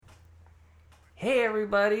Hey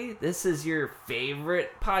everybody, this is your favorite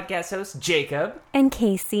podcast host, Jacob. And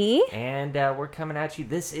Casey. And we're coming at you.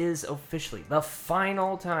 This is officially the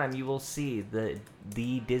final time you will see the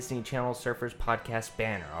Disney Channel Surfers podcast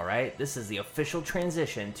banner, alright? This is the official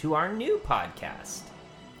transition to our new podcast.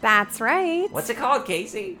 That's right. What's it called,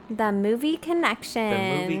 Casey? The Movie Connection.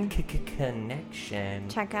 The Movie Connection.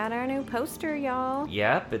 Check out our new poster, y'all.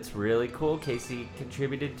 Yep, it's really cool. Casey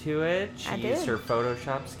contributed to it. She used her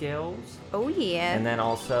Photoshop skills. Oh, yeah. And then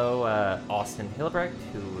also Austin Hillebrecht,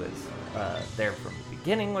 who was there from the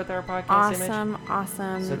beginning with our podcast image.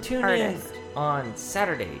 Awesome. So tune artist. in on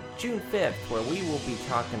Saturday, June 5th, where we will be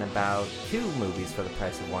talking about 2 movies for the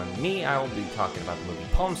price of one. I will be talking about the movie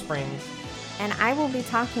Palm Springs. And I will be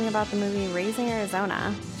talking about the movie Raising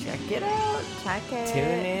Arizona. Check it out. Check it. Tune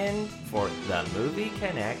in for the Movie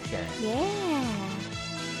Connection. Yeah.